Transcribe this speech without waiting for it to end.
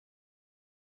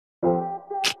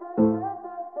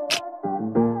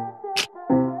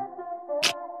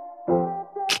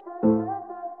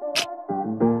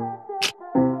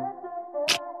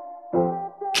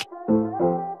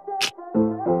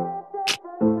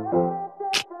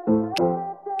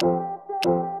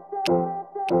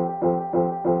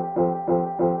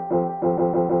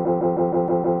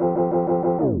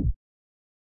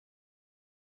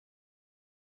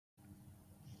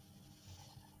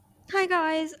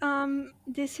guys,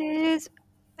 this is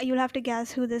you'll have to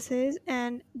guess who this is,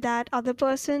 and that other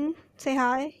person, say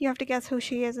hi. You have to guess who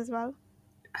she is as well.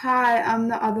 Hi, I'm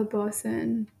the other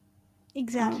person.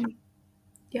 Exactly. Um,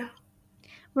 yeah.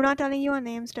 We're not telling you our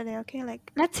names today, okay?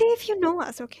 Like, let's see if you know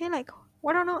us, okay? Like,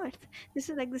 what on earth? This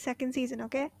is like the second season,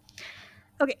 okay?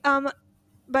 Okay,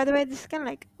 by the way, this is kind of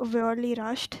like weirdly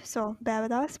rushed, so bear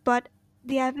with us. But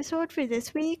the episode for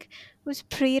this week was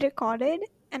pre recorded,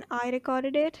 and I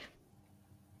recorded it.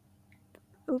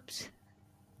 Oops.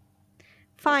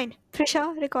 Fine.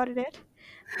 Trisha recorded it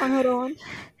on her own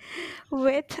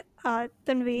with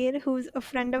Tanveer, who's a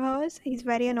friend of hers. He's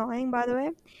very annoying, by the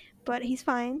way, but he's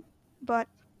fine. But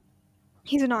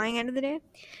he's annoying end of the day.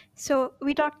 So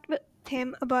we talked with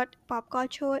him about pop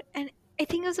culture, and I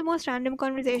think it was the most random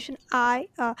conversation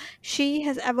she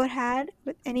has ever had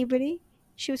with anybody.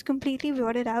 She was completely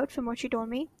weirded out from what she told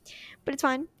me, but it's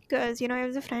fine because it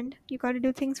was a friend. You got to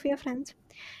do things for your friends.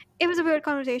 It was a weird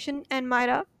conversation, and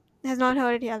Myra has not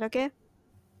heard it yet. Okay,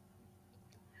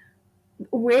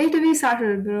 Way to be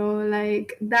started, bro.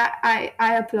 Like that,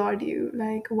 I applaud you.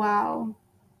 Like, wow,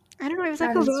 I don't know. It was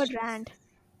like that a is weird rant.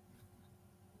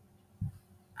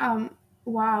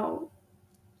 wow.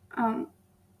 Um,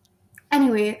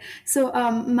 anyway, so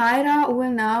Myra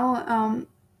will now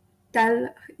tell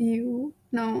you.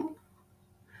 No,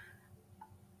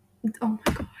 oh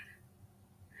my god,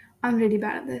 I'm really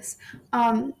bad at this.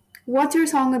 What's your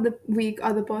song of the week,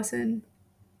 other person?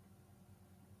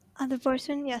 Other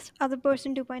person, yes, other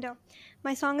person 2.0.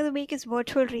 My song of the week is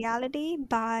Virtual Reality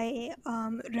by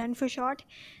Ren for short.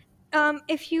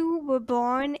 If you were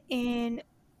born in,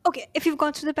 okay, if you've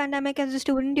gone through the pandemic as a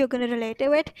student, you're going to relate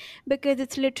to it because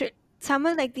it's literally some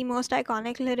of like the most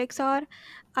iconic lyrics are,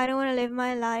 I don't want to live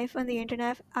my life on the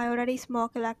internet. I already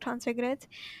smoke electron cigarettes.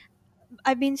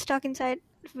 I've been stuck inside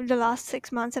for the last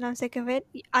 6 months and I'm sick of it.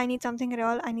 I need something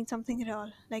real. I need something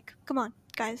real. Like, come on,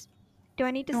 guys. Do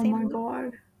I need to Oh say my more?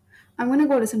 god, I'm gonna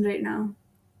go listen right now.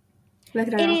 Like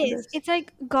right It after is. this. It's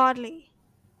like godly.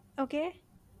 Okay?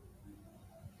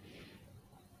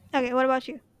 Okay, what about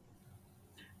you?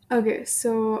 Okay,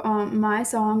 so my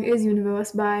song is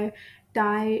Universe by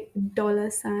Ty Dollar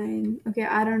Sign. Okay,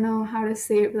 I don't know how to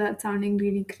say it without sounding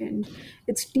really cringe.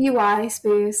 It's TY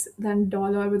space, then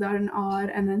dollar without an R,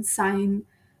 and then sign,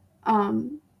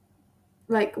 um,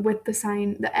 like with the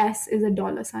sign, the S is a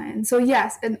dollar sign. So,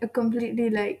 yes, and a completely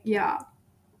like, yeah,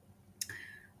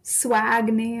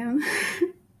 swag name.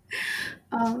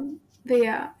 But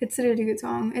yeah, it's a really good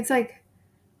song. It's like,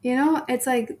 it's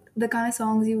like the kind of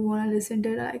songs you want to listen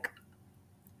to, like,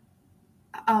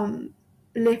 um,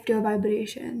 lift your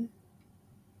vibration.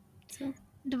 So.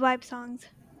 The vibe songs.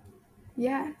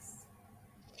 Yes.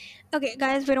 Okay,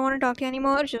 guys, we don't want to talk to you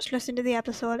anymore. Just listen to the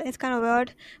episode. It's kind of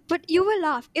weird, but you will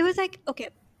laugh. It was like, okay,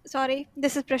 sorry,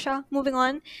 this is Prisha. Moving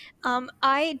on.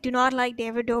 I do not like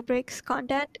David Dobrik's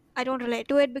content. I don't relate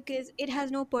to it because it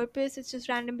has no purpose. It's just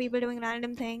random people doing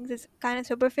random things. It's kind of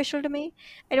superficial to me.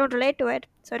 I don't relate to it,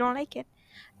 so I don't like it.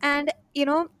 And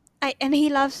he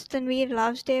loves Tanveer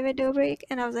loves David Dobrik,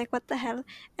 and I was like, what the hell?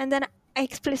 And then I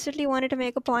explicitly wanted to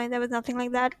make a point that was nothing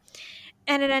like that,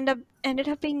 and it ended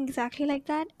up being exactly like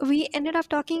that. We ended up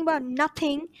talking about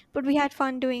nothing, but we had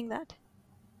fun doing that.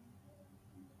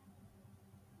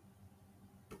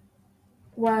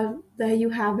 Well, there you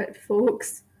have it,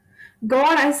 folks.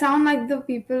 God, I sound like the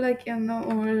people like in the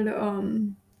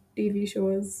old TV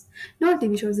shows. Not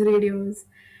TV shows, radios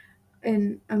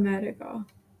in America.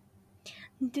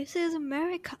 This is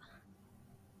America.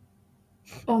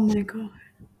 Oh my god.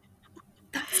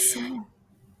 That's so.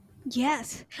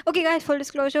 Yes. Okay, guys. Full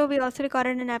disclosure: we also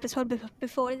recorded an episode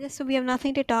before this, so we have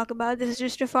nothing to talk about. This is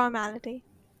just a formality.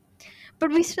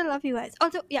 But we still love you guys.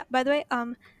 Also, yeah. By the way,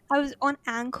 I was on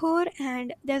Anchor,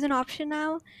 and there's an option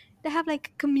now to have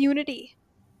like community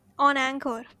on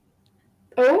Anchor.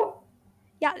 Oh,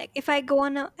 Yeah, like if I go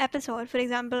on an episode, for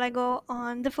example, I go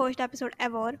on the first episode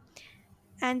ever,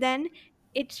 and then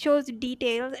it shows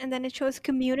details, and then it shows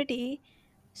community.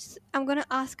 I'm gonna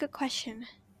ask a question.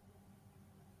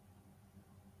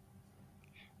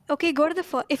 Okay, go to the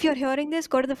first. If you're hearing this,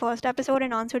 go to the first episode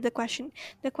and answer the question.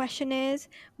 The question is,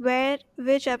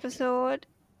 which episode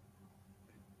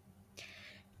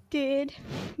did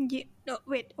you? No,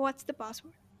 wait. What's the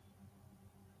password?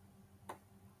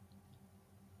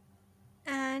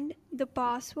 And the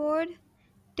password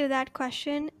to that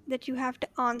question that you have to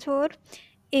answer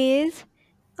is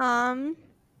um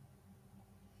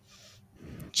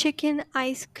chicken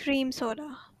ice cream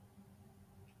soda.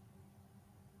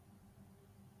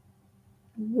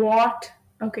 what?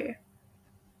 Okay.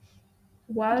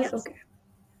 Well, Yes. okay.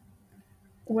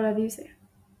 Whatever you say.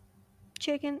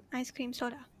 chicken ice cream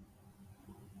soda.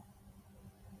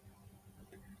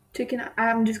 Chicken.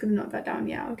 I'm just gonna note that down.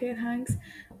 Yeah. Okay. Thanks.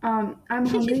 I'm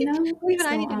hungry now, Even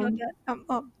I so need to know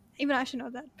that. Even I should know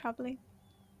that probably.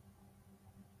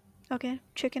 Okay,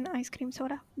 chicken ice cream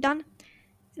soda. Done.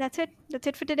 That's it. That's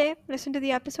it for today. Listen to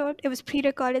the episode. It was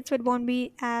pre-recorded, so it won't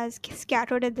be as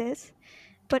scattered as this.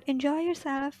 But enjoy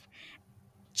yourself.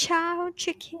 Ciao,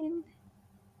 chicken.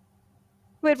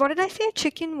 Wait, what did I say?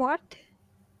 Chicken what?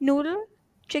 Noodle?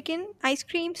 Chicken ice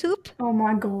cream soup? oh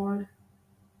my god,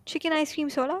 Chicken ice cream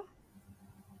soda?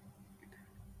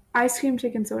 ice cream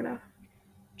chicken soda.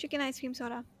 Chicken ice cream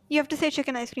soda. You have to say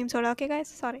chicken ice cream soda, okay, guys?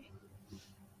 Sorry.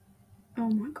 Oh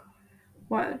my god.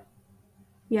 Well,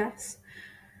 yes.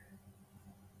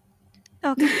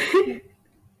 Okay.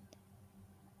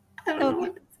 I don't know Okay.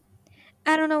 what.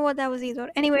 I don't know what that was either.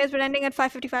 Anyways, we're ending at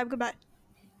 5:55. Goodbye.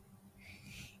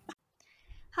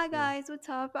 Hi Hmm. guys, what's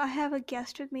up? I have a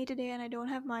guest with me today and I don't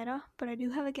have Myra, but I do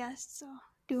have a guest, so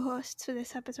two hosts for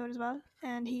this episode as well.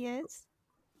 And he is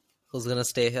Who's gonna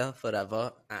stay here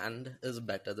forever and is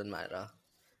better than Myra?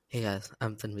 Hey guys,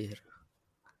 I'm Tanveer.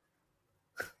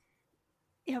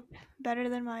 yep, better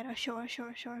than Myra. Sure,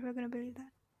 sure, sure. We're gonna believe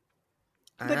that.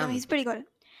 I But no, he's am pretty good.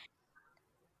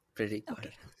 pretty good.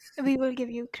 Okay. We will give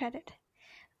you credit.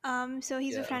 So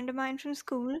he's a Yeah. friend of mine from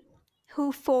school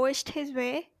who forced his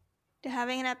way to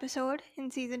having an episode in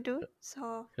season two.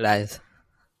 So Guys,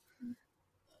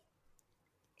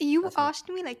 you that's not. asked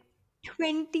me like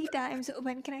 20 times,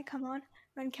 when can I come on?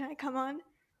 When can I come on?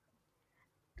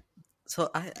 So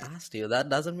I asked you. That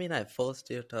doesn't mean I forced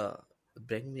you to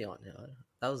bring me on here.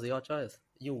 That was your choice.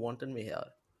 You wanted me here.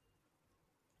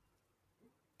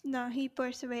 No, he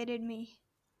persuaded me.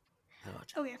 I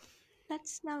gotcha. Okay,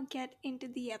 let's now get into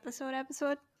the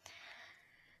episode.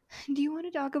 Do you want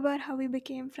to talk about how we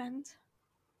became friends?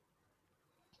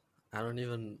 I don't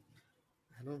even.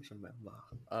 I don't remember.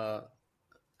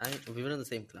 We were in the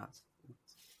same class,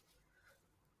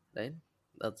 right?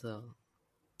 That's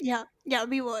Yeah,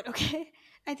 we were, okay?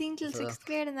 I think till so. sixth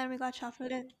grade, and then we got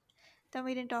shuffled in. Then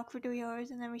we didn't talk for 2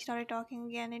 years, and then we started talking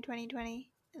again in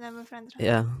 2020, and then we're friends now.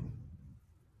 Yeah.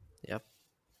 Yep.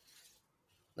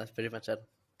 That's pretty much it.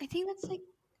 I think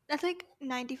that's like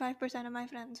 95% of my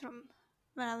friends from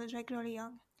when I was like really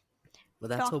young. But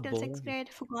that's so Talked till sixth boring. grade,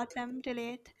 forgot them till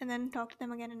eighth, and then talked to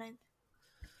them again in ninth.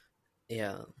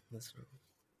 Yeah. That's true.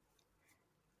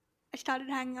 I started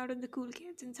hanging out with the cool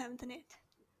kids in seventh and eighth.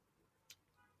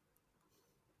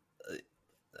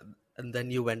 And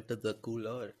then you went to the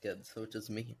cooler kids, which is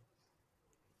me.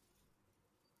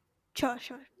 Sure,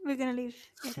 sure. We're gonna leave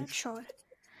it at sure.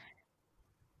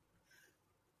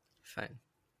 Fine.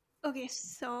 Okay,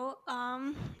 so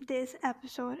this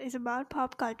episode is about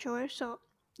pop culture. So,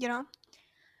 you know,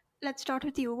 let's start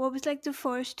with you. What was like the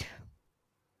first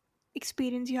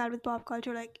experience you had with pop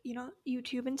culture, like,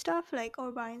 YouTube and stuff, like,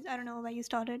 or Vines? I don't know where you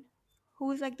started. Who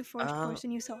was like the first Uh,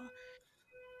 person you saw?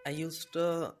 I used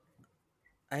to.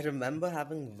 I remember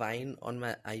having Vine on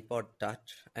my iPod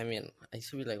Touch. I mean, I used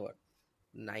to be like what,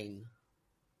 9.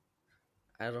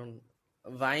 I don't.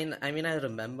 Vine. I mean, I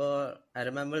remember. I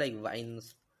remember like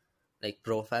Vine's like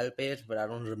profile page, but I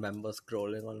don't remember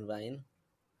scrolling on Vine.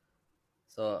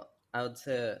 So I would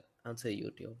say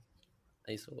YouTube.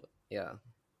 I used to. Yeah.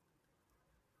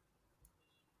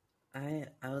 I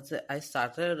would say I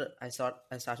started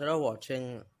out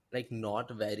watching like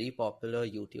not very popular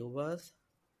YouTubers.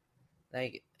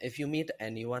 Like if you meet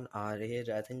anyone our age,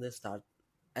 I think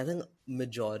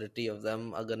majority of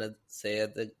them are gonna say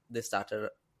that they started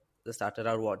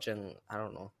out watching, I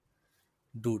don't know,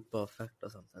 Dude Perfect or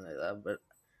something like that. But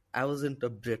I was into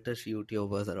British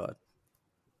YouTubers a lot.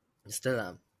 Still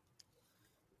am.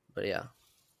 But yeah.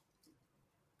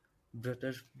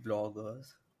 British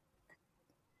bloggers.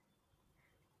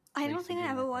 I That don't used to think I be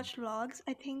my ever thing. watched vlogs.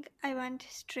 I think I went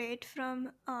straight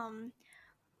from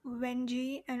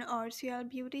Wenji and RCL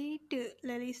Beauty to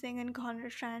Lily Singh and Connor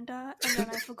Stranta, and then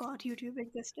I forgot YouTube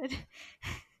existed.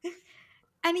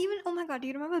 And even, oh my god, do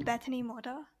you remember Bethany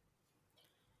Motta?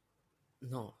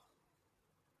 No.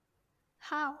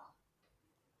 How?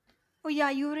 Oh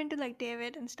yeah, you were into like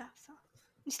David and stuff, so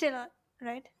you still are,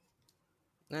 right?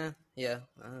 Yeah,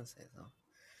 I would say so.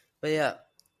 But yeah,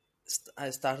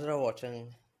 I started out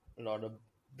watching a lot of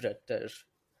British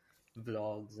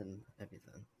vlogs and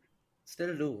everything.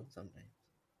 Still do sometimes.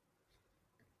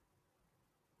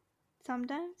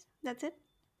 Sometimes. That's it.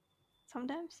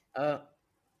 Sometimes. Uh,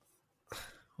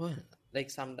 well,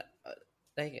 like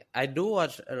like I do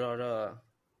watch a lot of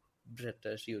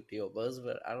British YouTubers,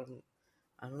 but I don't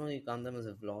know. You count them as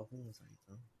a vlogging or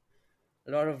something.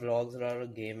 A lot of vlogs, a lot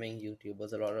of gaming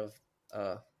YouTubers, a lot of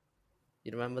uh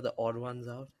You remember the Odd Ones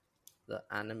Out? The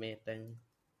animating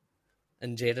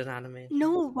and Jaden animation?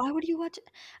 No, why would you watch?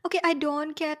 Okay, I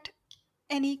don't get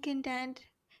any content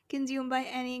consumed by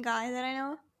any guy that I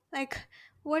know. Like,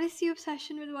 what is the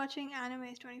obsession with watching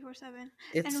animes 24/7?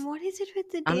 And It's what is it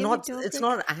with the I'm David not it's Dobrik?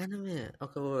 not anime.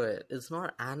 Okay, wait. It's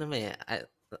not anime.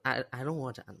 I don't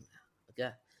watch anime.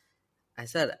 Okay. I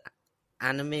said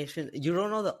animation. You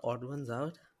don't know the Odd Ones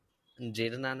Out? And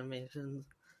Jaden animations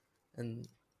and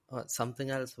something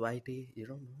else, Whitey. You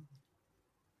don't know?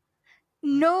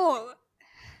 No,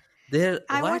 They're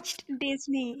I what? watched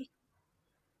Disney.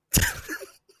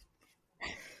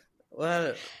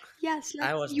 Well, Yes,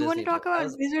 like I watched you want to Disney too. talk about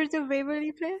Wizards of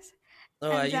Waverly Place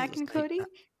Oh, and Zack and Cody?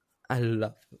 I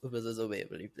love Wizards of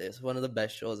Waverly Place. One of the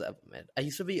best shows ever made. I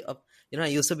used to be I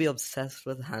used to be obsessed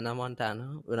with Hannah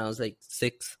Montana when I was like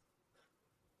 6,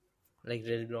 like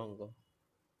really long ago.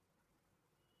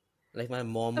 Like my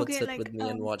mom would Okay, sit like with me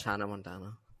and watch Hannah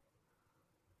Montana.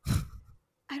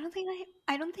 I don't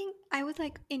think I was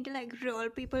like into like real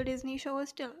people Disney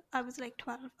shows till I was like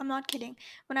 12. I'm not kidding.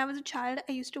 When I was a child,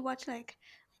 I used to watch like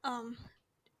um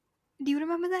do you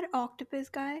remember that octopus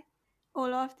guy?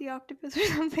 Olaf the octopus or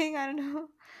something? I don't know.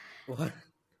 What?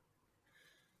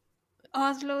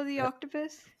 Oslo the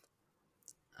octopus?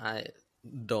 I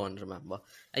don't remember.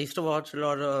 I used to watch a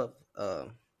lot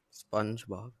of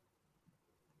SpongeBob.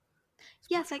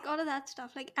 Yes, like all of that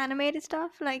stuff, like animated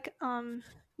stuff, like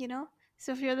you know,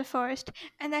 Sophia the First,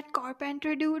 and that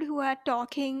carpenter dude who had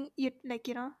talking,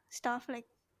 stuff like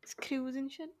screws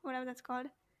and shit, whatever that's called.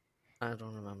 I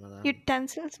don't remember them.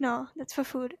 Utensils? No, that's for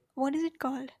food. What is it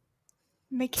called?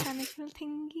 Mechanical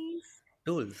thingies?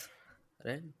 Tools,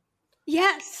 right?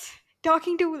 Yes,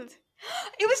 talking tools.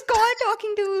 It was called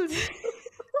talking tools.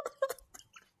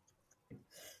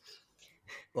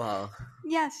 Wow.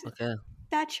 Yes, Okay.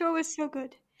 that show was so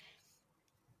good.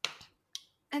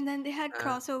 And then they had Uh,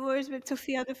 crossovers with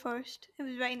Sophia the First. It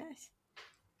was very nice.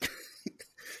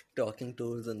 Talking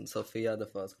Tools and Sophia the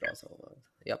First crossover.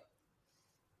 Yep.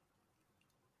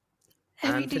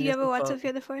 And Did you Phineas ever and watch Ferb.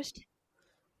 Sophia the First?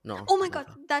 No, Oh my god,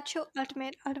 never. that show,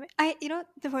 ultimate.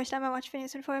 The first time I watched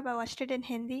Phineas and Ferb, I watched it in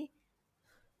Hindi.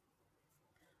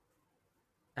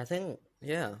 I think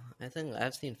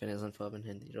I've seen Phineas and Ferb in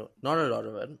Hindi. Not a lot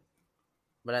of it,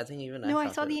 but I think even I No, I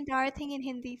saw started. the entire thing in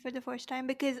Hindi for the first time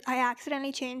because I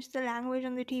accidentally changed the language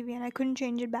on the TV and I couldn't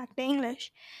change it back to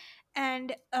English.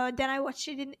 And then I watched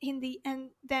it in Hindi,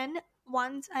 and then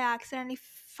once I accidentally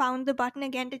found the button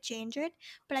again to change it,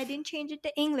 but I didn't change it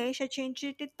to English. I changed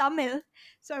it to Tamil.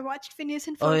 So I watched Phineas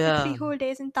and Oh Ferb for yeah, 3 whole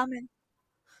days in Tamil.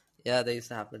 yeah, they used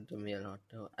to happen to me a lot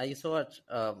too. I used to watch.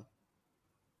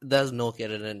 There's no kid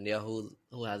in India who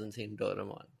hasn't seen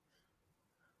Doraemon.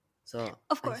 So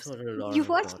Of I used to course, watch a lot you've of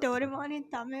watched Doraemon. Doraemon in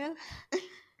Tamil.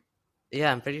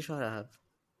 Yeah, I'm pretty sure I have,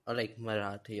 or like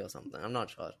Marathi or something. I'm not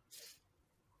sure.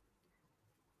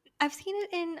 I've seen it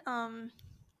in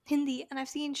Hindi, and I've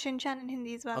seen Shinchan in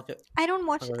Hindi as well. Okay, I don't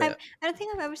watch. okay, I don't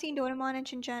think I've ever seen Doraemon and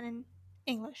Shinchan in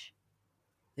English.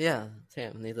 yeah,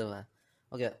 same. Neither way.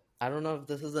 Okay, I don't know if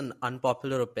this is an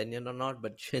unpopular opinion or not,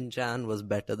 but Shin-chan was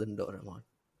better than Doraemon.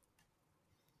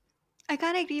 I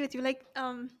kind of agree with you. Like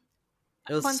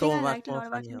It was one thing so I much liked a more lot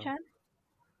about funnier. Shinchan.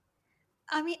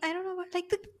 I mean, I don't know what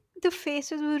like the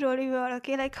faces were really weird.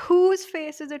 Okay, like whose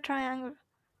face is a triangle?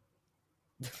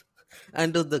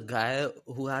 And to the guy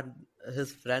who had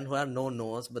his friend who had no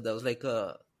nose, but there was like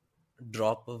a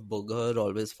drop of booger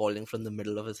always falling from the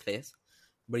middle of his face,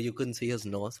 but you couldn't see his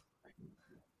nose.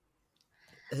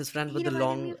 His friend He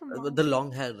reminded me of a with the monkey,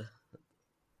 long head,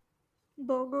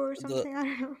 Bogo or the something. I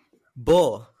don't know.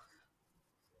 Bo.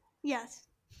 Yes,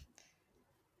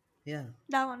 Yeah,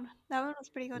 that one. That one was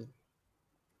pretty good.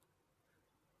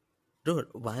 dude,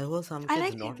 why were some I kids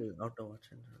liked not him. allowed to watch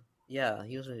it? Yeah,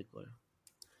 he was really cool.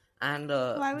 And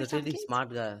Why were the some really kids?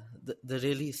 smart guy, the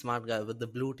really smart guy with the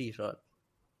blue T-shirt,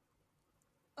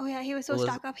 Oh yeah, he was who so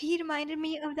was stuck up. He reminded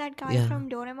me of that guy yeah, from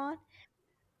Doraemon,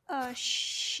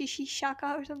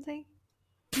 Shishishaka or something.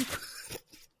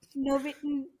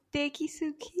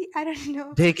 Dekisuki? I don't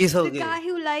know. Deki The Soge. guy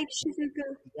who likes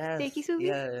Shizuku. Yes, Dekisugi?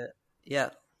 yeah, yeah.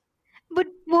 But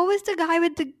what was the guy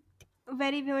with the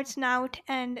very weird snout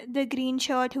and the green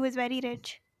shirt who was very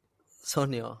rich?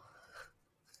 Sonia.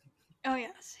 Oh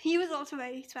yes. He was also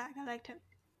very swag. I liked him.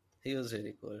 He was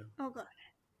really cool. Oh god.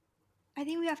 I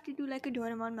think we have to do like a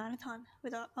Doraemon marathon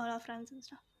with all our friends and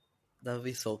stuff. That would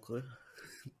be so cool.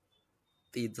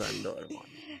 Pizza and Doraemon.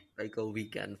 Like a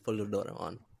weekend full of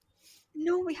Doraemon.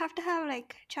 No, we have to have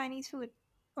like Chinese food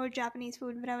or Japanese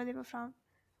food, wherever they were from.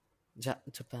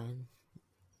 Japan.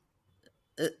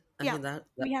 I Yeah. mean that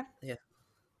We have yeah,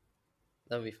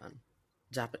 that would be fun.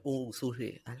 Japan. Oh,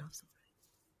 sushi. I love sushi.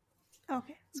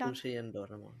 Okay, done. Sushi and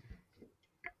Doraemon.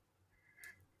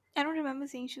 I don't remember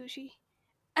seeing sushi.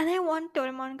 And I want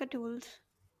Doraemon tools.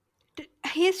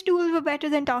 His tools were better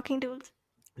than talking tools.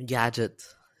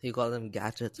 Gadgets. You call them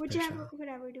gadgets, Whichever, Prisha.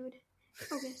 whatever, dude.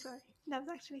 Okay, sorry. That was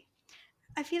actually.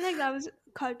 I feel like that was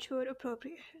culture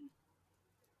appropriation.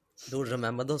 Dude,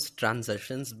 remember those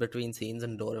transitions between scenes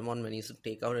in Doraemon when you used to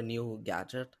take out a new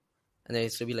gadget? And there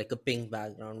used to be like a pink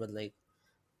background with like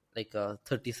a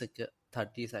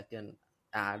 30-second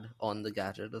ad on the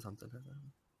gadget or something like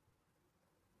that.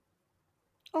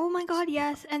 Oh my god,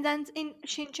 yes. And then in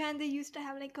Shinchan, they used to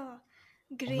have like a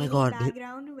Oh my grainy god.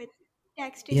 background with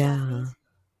text in Yeah. Japanese.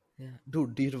 Yeah.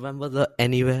 Dude, do you remember the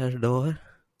Anywhere door?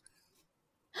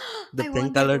 The I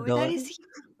want pink that colored door. That door? is,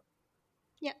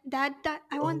 yeah, that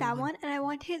I want Oh that my one, and I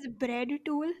want his bread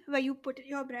tool where you put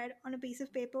your bread on a piece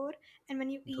of paper, and when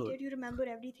you eat dude. it, you remember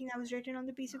everything that was written on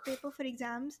the piece of paper for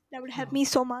exams. That would help me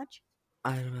so much.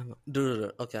 I remember.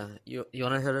 Dude, okay. You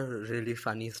wanna hear a really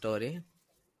funny story?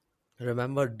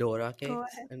 Remember Dora Go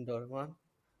cakes ahead. in Doraemon?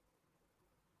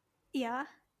 Yeah.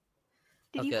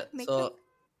 Did you Okay, make them? so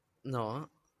no.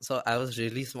 So I was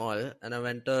really small and I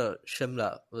went to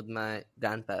Shimla with my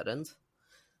grandparents.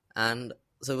 And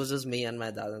so it was just me and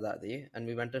my dad and dadi. And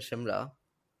we went to Shimla.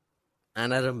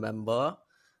 And I remember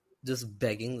just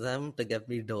begging them to get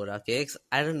me Dora cakes.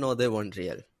 I didn't know they weren't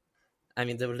real. I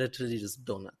mean, they were literally just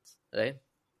donuts, right?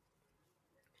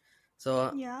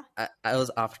 So Yeah. I was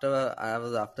after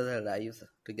the arrives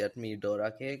to get me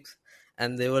Dora cakes,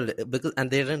 and they were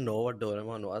and they didn't know what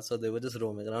Doraemon was, so they were just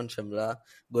roaming around Shimla,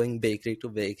 going bakery to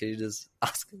bakery, just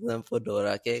asking them for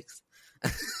Dora cakes,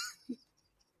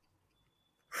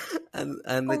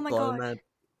 and they Oh my call god. my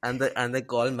and they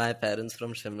call my parents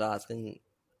from Shimla asking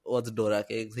what's Dora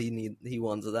cakes. He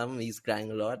wants them. He's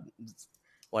crying a lot.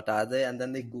 What are they? And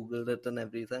then they googled it and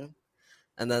everything.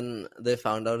 And then they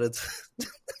found out it's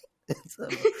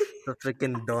a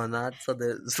freaking donut. So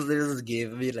they just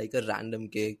gave me like a random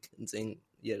cake and saying,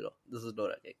 "Yeah, this is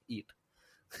Dora cake. Eat."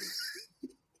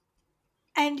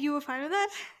 And you were fine with that?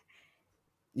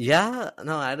 Yeah,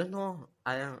 no, I don't know.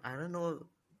 I don't know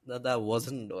that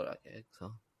wasn't Dora cake.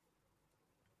 So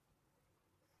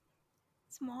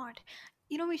Smart.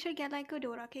 You know, we should get like a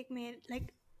Dora cake made,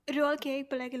 like a real cake,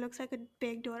 but like it looks like a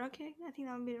big Dora cake. I think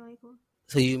that would be really cool.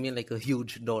 so you mean like a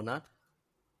huge donut?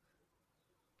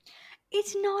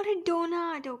 It's not a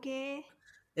donut, okay?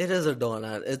 It is a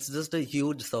donut. It's just a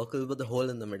huge circle with a hole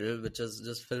in the middle, which is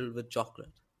just filled with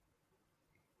chocolate.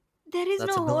 There is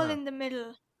That's a no hole donut. in the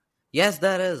middle. Yes,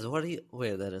 there is. What do you?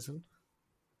 Wait, there isn't.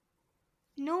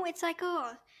 No, it's like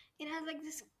a. It has like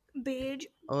this beige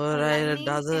All right, it lining, and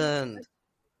doesn't.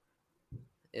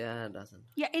 Yeah, it doesn't.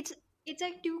 yeah, it's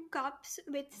like two cups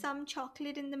with some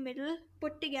chocolate in the middle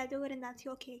put together, and that's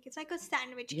your cake. It's like a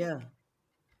sandwich cake. Yeah.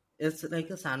 It's like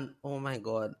a sand. Oh my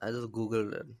god! I just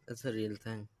googled it. It's a real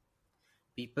thing.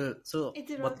 People. So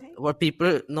It's a real what? thing. What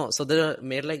people? No. So they're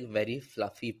made like very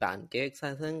fluffy pancakes,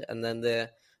 I think, and then they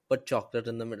put chocolate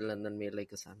in the middle and then made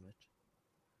like a sandwich.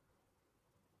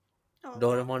 Oh god.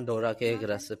 Doraemon Dora cake Okay.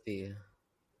 recipe.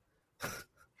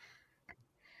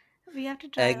 We have to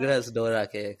try that. Eggless Dora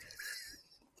cake.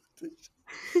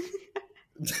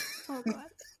 Oh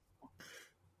god.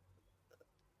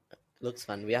 Looks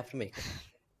fun. We have to make it.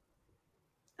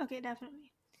 Okay,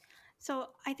 definitely.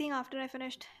 So I think after I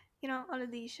finished, all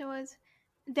of these shows,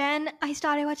 then I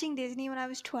started watching Disney when I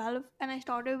was 12, and I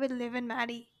started with Liv and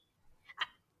Maddie.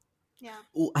 Yeah.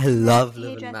 Oh, I And then love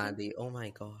Hey Liv and Dresses. Maddie. Oh my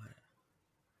god,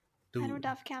 I know dude.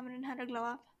 Duff Cameron had a glow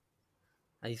up.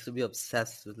 I used to be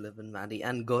obsessed with Liv and Maddie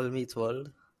and Girl Meets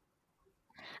World.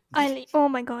 Oh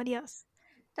my god, yes.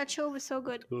 That show was so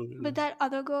good. But Dude. that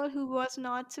other girl who was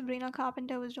not Sabrina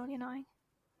Carpenter was really annoying.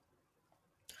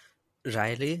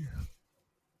 Riley,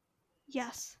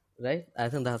 Yes. right? I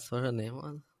think that's what her name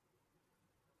was.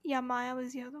 Yeah, Maya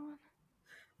was the other one.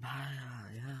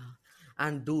 Yeah.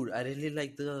 And dude, I really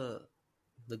like the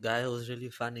guy who was really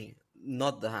funny.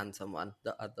 Not the handsome one,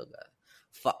 the other guy.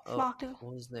 Farkle. What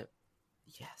was his name?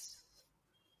 Yes.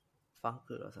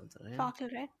 Farkle or something, right?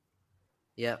 Farkle, right?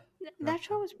 Yeah. That That's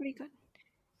show it. was pretty good.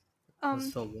 It was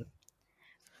Um, so good.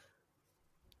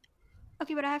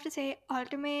 okay, but I have to say,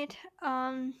 ultimate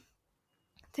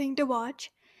thing to watch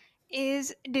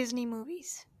is Disney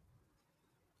movies.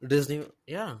 Disney,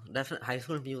 yeah, definitely. High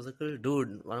School Musical,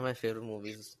 dude, one of my favorite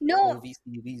No, movie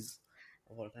series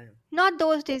of all time. not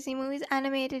those Disney movies,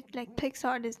 animated like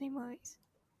Pixar Disney movies.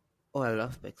 Oh, I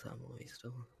love Pixar movies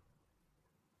too.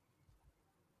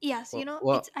 Yes,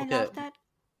 What? I Okay, love that.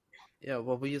 yeah.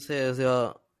 What would you say is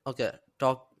your okay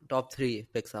top three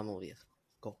Pixar movies?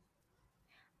 Go.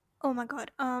 Oh my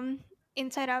god.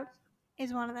 Inside Out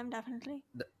is one of them, definitely.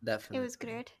 It was Definitely.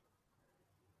 great.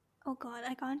 Oh god,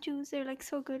 I can't choose. They're like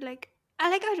so good.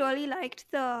 I really liked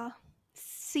the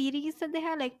series that they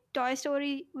had. Like Toy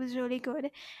Story was really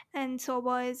good, and so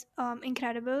was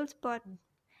Incredibles. But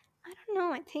I don't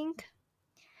know. I think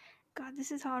God,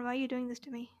 this is hard. Why are you doing this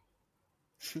to me?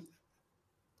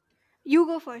 You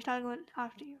go first. I'll go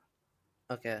after you.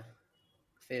 Okay.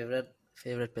 Favorite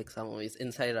Pixar movies.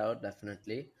 Inside Out,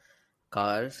 definitely.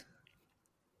 Cars,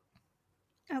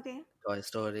 Okay. Toy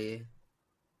Story,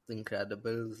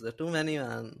 Incredibles. There are too many,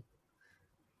 man.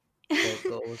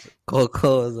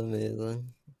 Coco was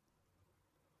amazing.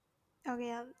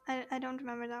 Okay. I don't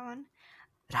remember that one.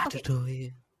 Okay.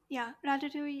 Ratatouille. Yeah,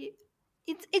 Ratatouille.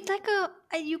 It's like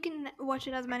you can watch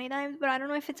it as many times, but I don't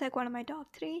know if it's like one of my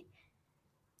top three.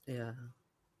 Yeah.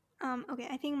 Okay,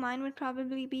 I think mine would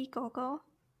probably be Coco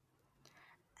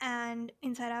and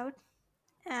Inside Out,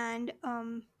 and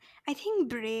I think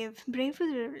Brave. Brave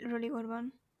was a really good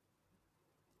one.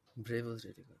 Brave was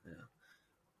really good. Yeah.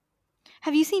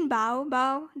 Have you seen Bao?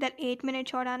 Bao, that 8-minute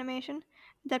short animation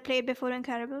that played before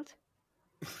Incredibles.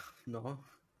 No.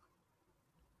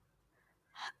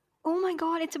 Oh my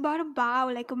god, it's about a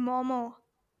bao, like a Momo,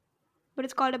 but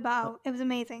it's called a Uh, bao. It was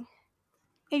amazing.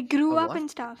 It grew up what? and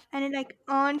stuff, and it like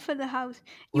earned for the house.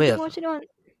 You can Wait. watch it on.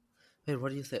 Wait. What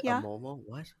do you say? A Yeah, Momo?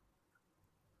 What?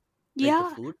 Like the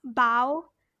yeah, food? bao.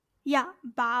 Yeah,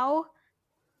 bao.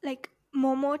 Like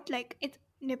momo, like it's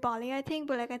Nepali, I think,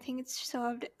 but like I think it's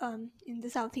served in the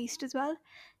southeast as well.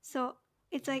 So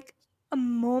it's like a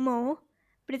momo,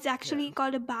 but it's Yeah. actually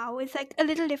called a bao. It's like a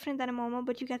little different than a momo,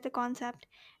 but you get the concept.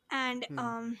 And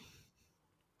Hmm.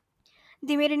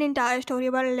 they made an entire story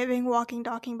about a living, walking,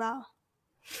 talking bao.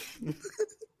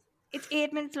 It's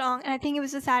 8 minutes long, and I think it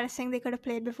was the saddest thing they could have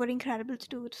played before Incredibles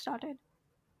 2 started.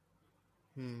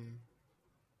 Hmm.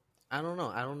 I don't know.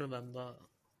 I don't remember.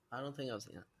 I don't think I've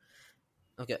seen it.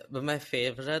 Okay, but my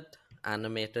favorite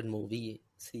animated movie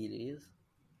series,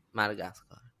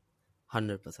 Madagascar.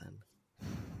 100%.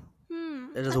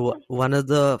 It is Okay. one of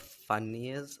the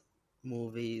funniest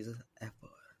movies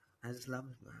ever. I just love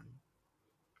it, man.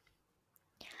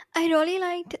 I really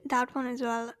liked that one as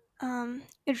well.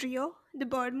 Rio, the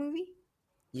bird movie.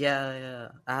 Yeah,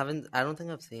 yeah. I don't think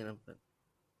I've seen it, but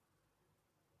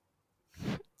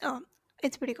Oh,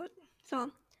 it's pretty good.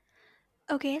 So,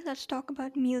 okay, let's talk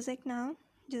about music now.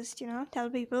 Just, tell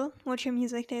people what your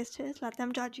music taste is. Let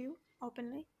them judge you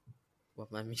openly.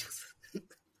 what my music?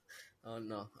 Oh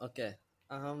no. Okay.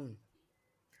 Um,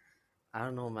 I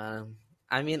don't know, man.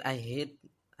 I mean, I hate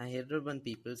it when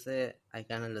people say I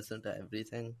kind of listen to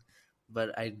everything,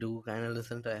 but I do kind of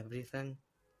listen to everything.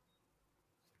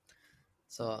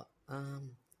 So, I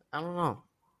don't know.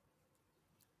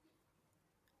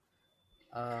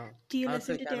 Do you I would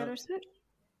listen say to kind of. Taylor Swift?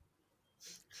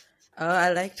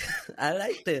 I like I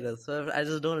like Taylor Swift.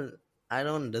 I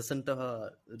don't listen to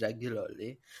her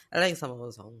regularly. I like some of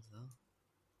her songs though.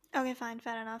 Okay, fine,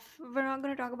 fair enough. We're not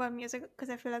going to talk about music because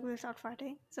I feel like we'll start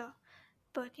fighting. So,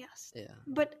 but yes. Yeah.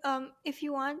 But if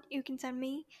you want, you can send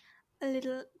me a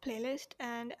little playlist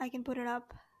and I can put it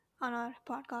up on our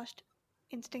podcast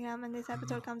Instagram when this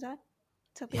episode comes out.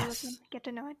 So people can Yes. get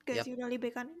to know it because Yep. you're really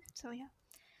big on it. So, yeah.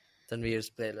 Tanveer's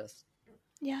playlist.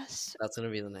 Yes. That's gonna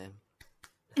be the name.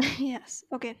 Yes.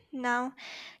 Okay. Now,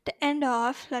 to end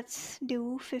off, let's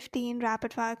do 15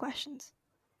 rapid fire questions.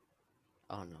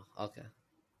 Oh no. Okay.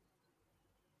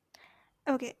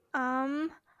 Okay.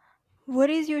 What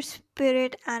is your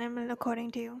spirit animal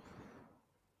according to you?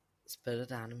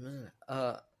 Spirit animal.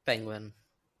 Penguin.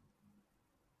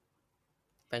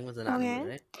 Penguin's an animal, Okay.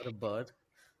 right? Or a bird.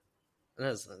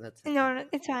 That's it. No, no,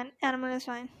 it's fine. Animal is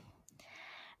fine.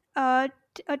 A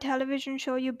television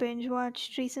show you binge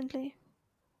watched recently?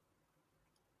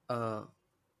 Uh,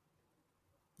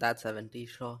 that 70s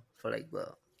show for like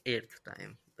the eighth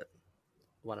time. But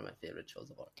one of my favorite shows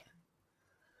of all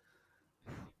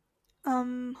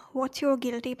time. What's your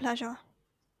guilty pleasure?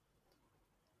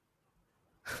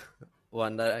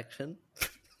 One Direction.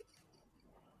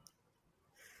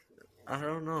 I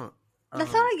don't know.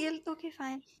 That's not a guilt. Okay,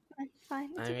 fine. Fine, fine.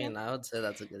 It's I okay. mean, I would say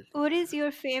that's a guilty What is pleasure.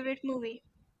 your favorite movie?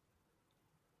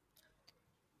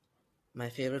 My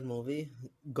favorite movie,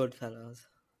 Goodfellas,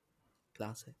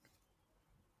 classic.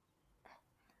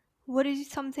 What is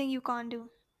something you can't do?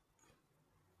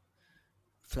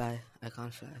 Fly, I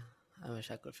can't fly. I wish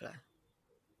I could fly.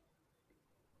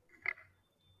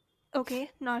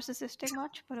 Okay, narcissistic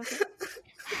much, but okay.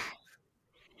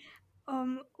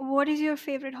 What is your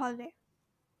favorite holiday?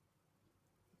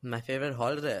 My favorite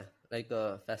holiday, like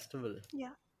a festival.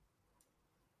 Yeah.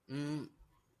 Mm,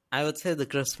 I would say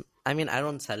I mean, I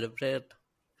don't celebrate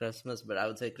Christmas, but I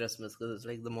would say Christmas because it's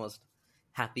like the most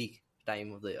happy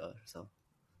time of the year. So,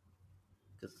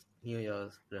 because New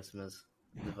Year's, Christmas,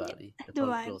 Yeah, Diwali, it's the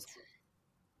all close. vibes.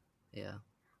 Yeah.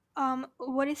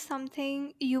 What is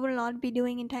something you will not be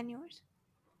doing in 10 years?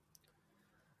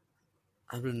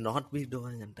 I will not be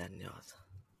doing in 10 years.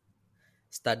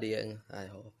 Studying, I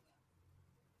hope.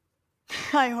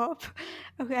 I hope.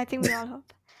 Okay, I think we all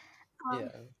hope.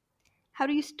 Um, Yeah. how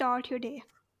do you start your day?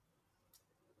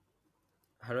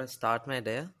 How do I start my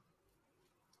day?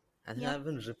 I think Yep, I've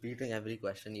been repeating every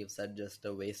question you've said just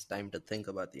to waste time to think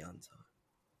about the answer.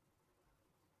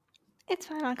 it's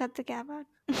fine. I'll cut the gap out.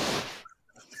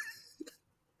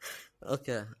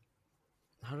 Okay.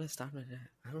 How do I start my day?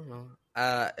 I don't know.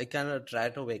 I kind of try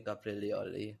to wake up really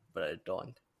early, but I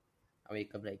don't. I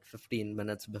wake up like 15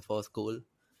 minutes before school.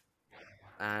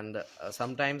 And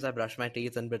sometimes I brush my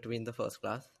teeth in between the first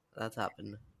class. That's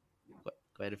happened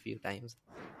quite a few times.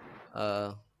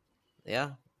 Uh,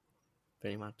 yeah,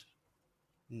 pretty much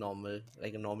normal,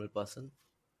 like a normal person.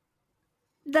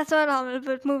 That's not normal,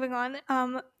 but moving on.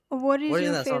 What What is do you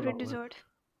your think that's not favorite normal? dessert?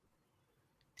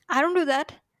 I don't do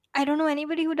that. I don't know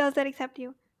anybody who does that except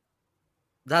you.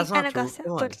 That's And not true. Augusta,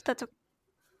 Come on. but that's okay.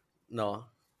 No,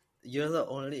 you're the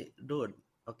only dude.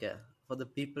 Okay, for the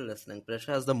people listening,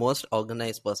 Prisha is the most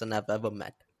organized person I've ever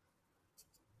met.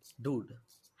 Dude,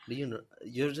 do you know?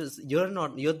 You're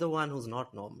the one who's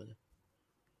not normal.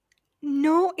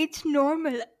 No, it's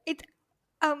normal. It's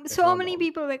So not many normal.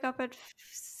 people wake up at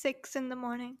 6 in the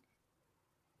morning.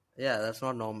 Yeah, that's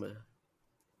not normal.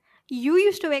 You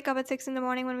used to wake up at 6 in the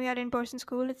morning when we had in-person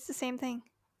school. It's the same thing.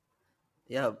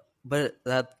 Yeah, but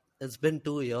that it's been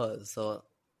 2 years, so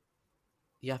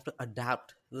you have to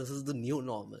adapt. This is the new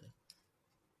normal.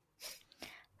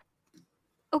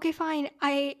 Okay, fine.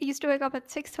 I used to wake up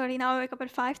at 6:30. Now I wake up at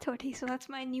 5:30. So that's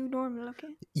my new normal.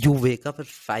 Okay. You wake up at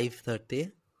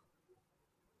 5:30.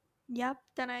 Yep.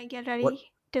 Then I get What?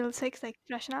 ready till 6, like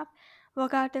freshen up,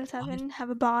 work out till What? 7,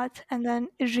 have a bath, and then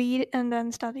read and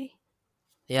then study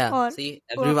Yeah. or See,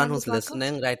 work everyone on the who's podcast.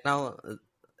 listening right now,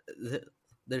 th-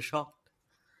 they're shocked.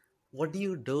 What do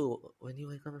you do when you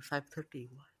wake up at 5:30?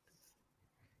 What?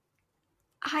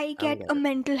 I I don't get get a it.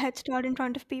 mental head start in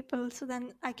front of people so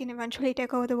then I can eventually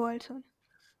take over the world soon.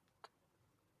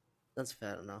 That's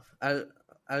fair enough.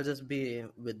 I'll just be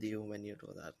with you when you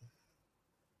do that.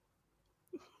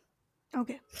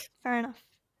 Okay, fair enough.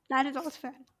 That is also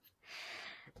fair.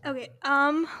 Okay,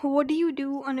 what do you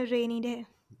do on a rainy day?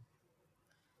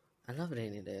 I love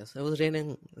rainy days. It was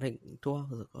raining like 2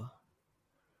 hours ago.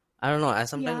 I don't know. I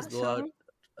sometimes Yeah, go out so,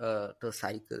 to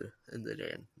cycle in the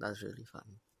rain. That's really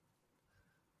fun.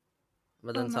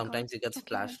 But oh then my god. sometimes you get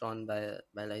Okay. splashed on by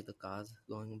like the cars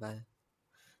going by.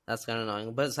 That's kind of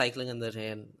annoying. But cycling in the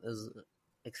rain is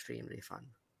extremely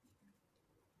fun.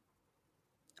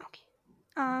 Okay.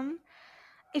 Um,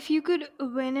 if you could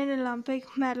win an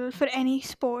Olympic medal for any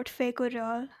sport, fake or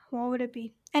real, what would it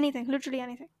be? Anything, literally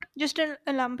anything. Just an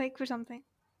Olympic for something.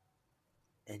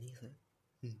 Anything.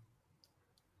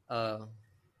 Uh,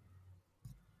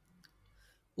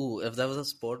 if there was a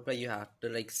sport where you had to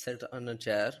like sit on a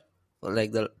chair, or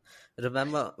like the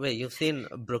remember. Wait, you've seen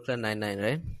Brooklyn Nine-Nine,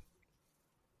 right?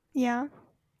 Yeah.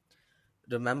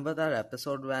 Remember that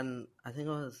episode when I think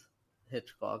it was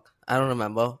Hitchcock? I don't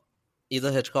remember.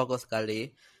 Either Hitchcock or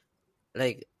Scully.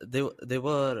 Like they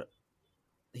were.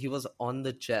 He was on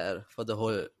the chair for the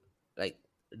whole like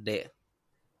day.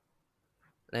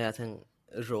 Like I think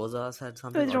Rosa said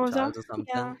something With or Rosa? Charles or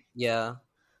Yeah. something. Yeah,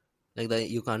 like that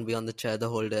you can't be on the chair the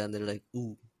whole day, and they're like,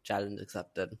 "Ooh, challenge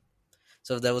accepted."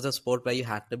 So if there was a sport where you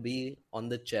had to be on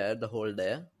the chair the whole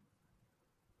day,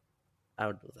 I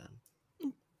would do that.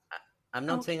 I'm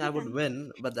not saying I Okay would then.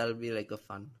 win, but that'll be like a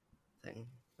fun thing.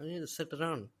 I need to sit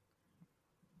around.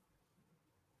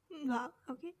 Wow.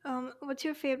 Okay. What's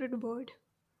your favorite bird?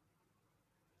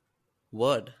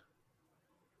 Word.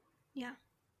 Yeah.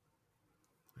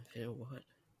 My favorite word.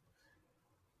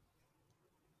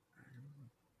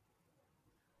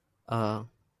 Uh,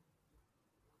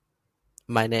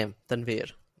 my name,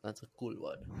 Tanvir. That's a cool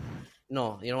word.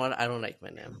 No, you know what? I don't like my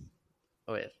name.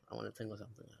 Oh wait, I want to think of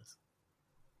something else.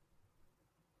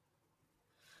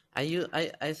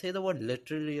 I say the word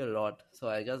literally a lot, so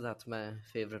I guess that's my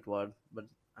favorite word. But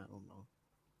I don't know.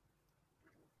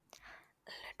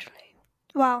 Literally.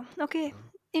 Wow. Okay.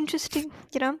 Interesting.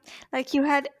 Like you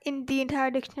had in the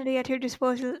entire dictionary at your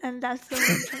disposal, and that's the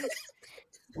only choice.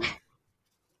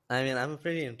 I mean, I'm a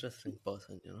pretty interesting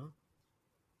person, you know.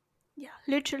 Yeah.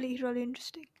 Literally, really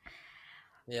interesting.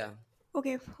 Yeah,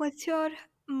 Okay. What's your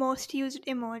most used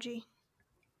emoji?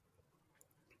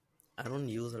 I don't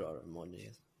use a lot of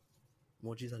emojis.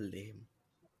 Emojis are lame.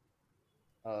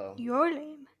 Um, You're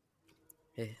lame.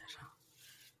 hey,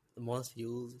 the most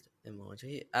used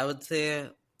emoji. I would say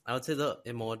the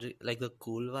emoji, like the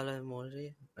cool wala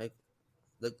emoji, like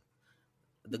the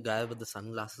the guy with the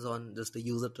sunglasses on, just to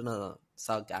use it in a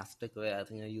sarcastic way. I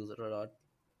think I use it a lot.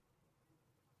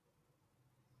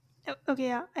 Okay,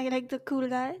 yeah. I like the cool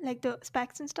guy, like the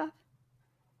specs and stuff.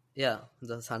 Yeah,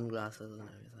 the sunglasses and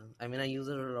everything. I mean, I use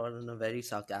it a lot in a very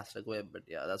sarcastic way, but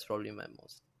yeah, that's probably my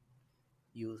most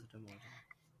used emoji.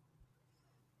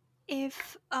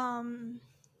 If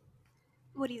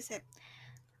what do you say?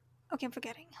 Okay, I'm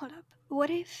forgetting. Hold up. What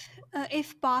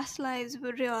if past lives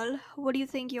were real? What do you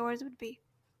think yours would be?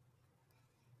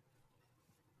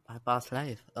 My past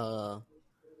life.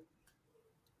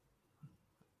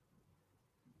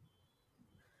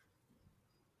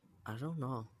 I don't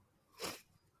know.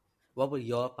 What would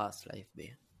your past life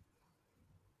be?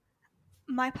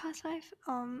 My past life?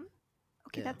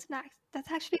 Okay, Yeah, that's next. That's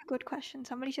actually a good question.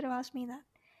 Somebody should have asked me that.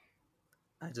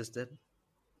 I just did.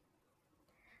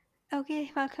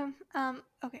 Okay, welcome.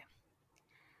 Okay.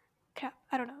 Crap.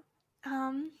 I don't know.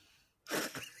 Um,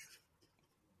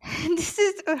 this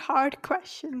is a hard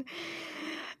question.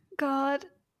 God.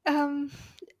 Um.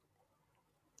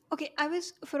 Okay, I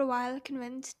was for a while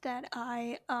convinced that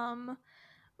I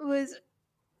was.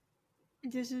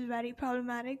 This is very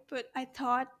problematic, but I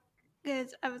thought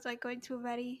because I was like going through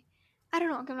very. I don't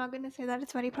know. I'm not gonna say that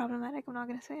it's very problematic. I'm not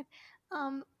gonna say it.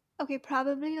 Um. Okay,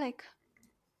 probably like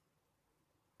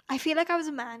I feel like I was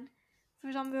a man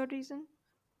for some weird reason.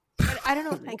 But I don't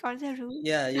know, like, are there rules?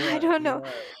 Yeah, you I are. don't You know.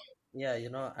 are. Yeah,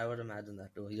 I would imagine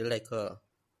that too.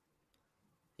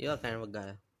 You're kind of a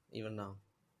guy, even now.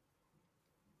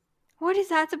 What is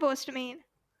that supposed to mean?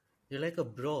 You're like a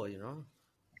bro.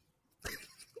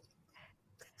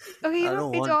 Okay, I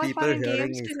don't it's want all fun people and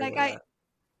hearing games me till say like that.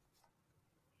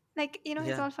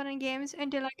 it's Yeah, all fun and games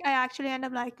until like I actually end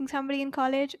up liking somebody in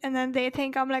college and then they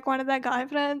think I'm like one of their guy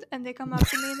friends and they come up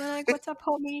to me and they're like, "What's up,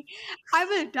 homie?" I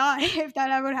will die if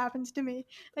that ever happens to me.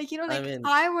 I Like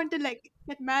mean, I want to like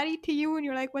get married to you and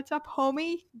you're like, "What's up,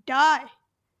 homie?" Die.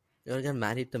 you're gonna get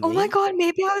married to Oh my me? god,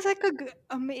 maybe I was like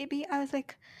maybe I was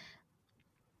like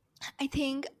I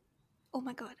think oh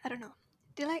my god, I don't know.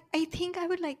 I think I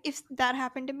would like if that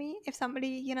happened to me, if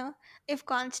somebody, if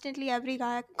constantly every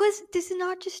guy, because this is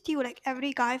not just you, like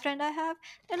every guy friend I have,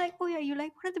 they're like, oh yeah, you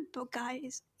like one of the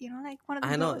guys, like one of the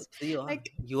I know. bros. So you are. Like,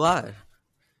 You are.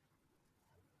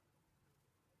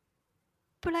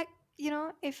 but like,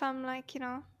 if I'm like,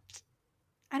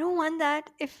 I don't want that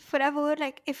if forever,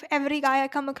 like if every guy I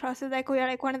come across is like, oh yeah,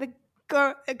 like one of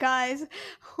the guys,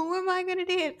 who am I gonna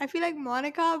date? I feel like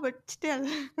Monica, but still,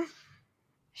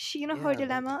 she, her Yeah, but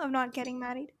dilemma of not getting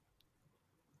married.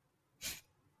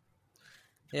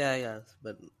 yeah, yes.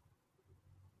 But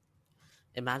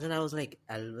imagine I was like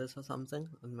Elvis or something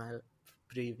in my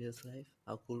previous life.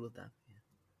 How cool would that be?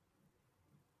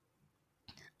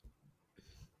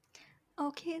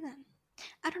 Okay then.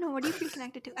 I don't know. What do you feel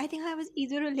connected to? I think I was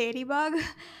either a ladybug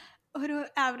or an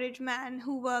average man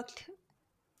who worked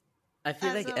I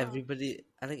feel as like a. everybody.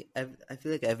 I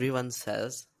feel like everyone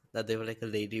says that they were like a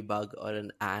ladybug or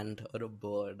an ant or a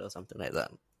bird or something like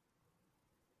that.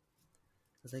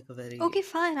 It's like a very Okay,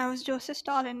 fine. I was Joseph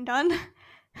Stalin. Done.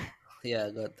 yeah.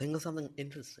 God, think of something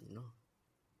interesting. No.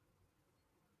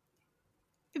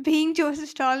 Being Joseph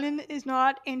Stalin is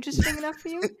not interesting enough for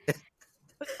you.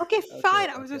 Okay, Okay. fine.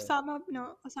 I was Okay. Osama.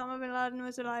 No, Osama bin Laden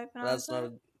was alive when I was That's not there.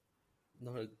 a,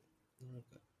 not a, not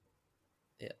a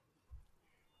yeah.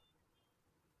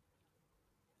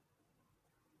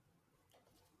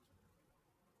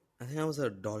 I think I was a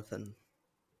dolphin.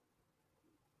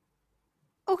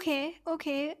 Okay,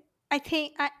 okay. I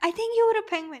think you were a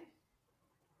penguin.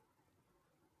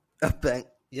 A peng.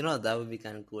 That would be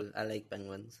kind of cool. I like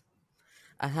penguins.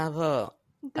 I have a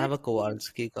I have Good a for you.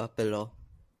 Kowalski pillow.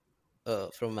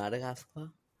 From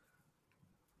Madagascar.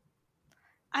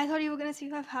 I thought you were gonna say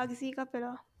you have Hugsy ka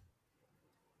pillow.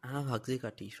 I have Hugsy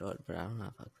t-shirt, but I don't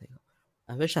have Hugsy.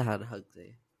 I wish I had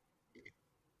Hugsy.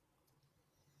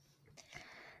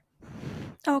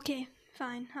 Okay,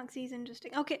 fine. Hugsy is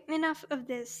interesting. Okay, enough of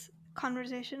this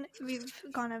conversation. We've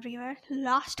gone everywhere.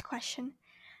 Last question.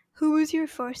 Who was your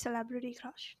first celebrity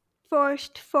crush?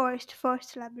 First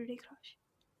celebrity crush.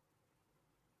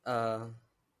 Uh,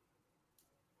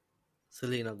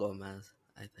 Selena Gomez,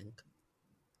 I think.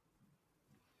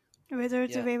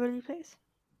 Wizards of Yeah. Waverly Place.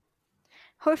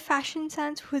 Her fashion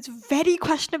sense was very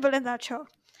questionable in that show.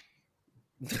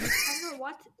 Like, I don't know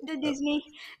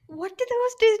what did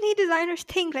those Disney designers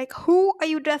think? Like, who are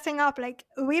you dressing up? Like,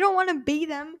 we don't want to be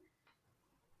them.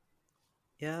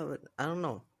 Yeah, but I don't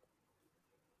know.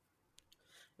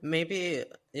 Maybe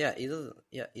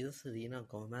either Selena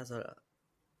Gomez or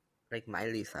like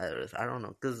Miley Cyrus. I don't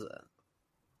know, cause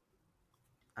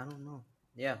I don't know.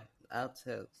 Yeah, I'd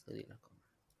say Selena Gomez.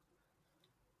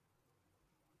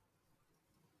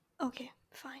 Okay,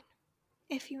 fine.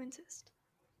 If you insist.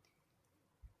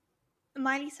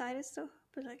 Miley Cyrus though,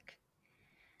 but like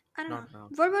I don't know. Not now.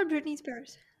 What about Britney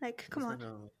Spears? Like, come Listen,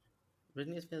 on.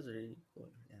 Britney Spears is really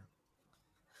good. Yeah.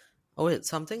 Oh wait,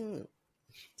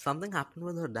 something happened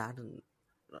with her dad, and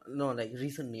no, like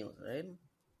recent news, right?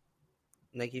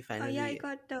 Like he Oh yeah, I finally,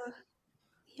 got the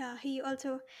yeah. He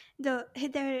also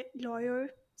their lawyer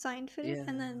signed for it,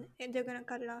 and yeah, then they're gonna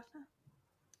cut it off now.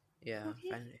 yeah, Okay,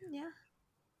 finally. yeah.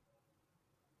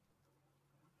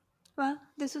 Well,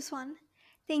 this was fun.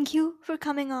 Thank you for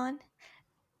coming on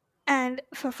and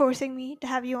for forcing me to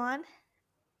have you on.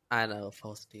 I never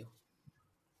forced you.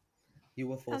 You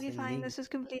were Okay, forcing fine. me. This was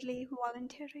completely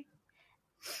voluntary.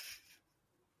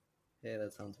 Yeah,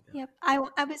 that sounds good. Yep.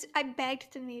 I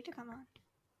begged Tanvi to come on.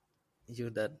 You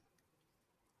did.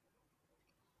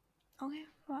 Okay.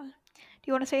 Well, do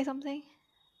you want to say something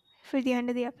for the end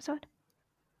of the episode?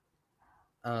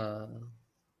 Uh,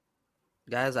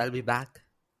 guys, I'll be back.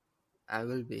 I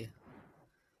will be.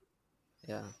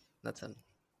 Yeah, that's it.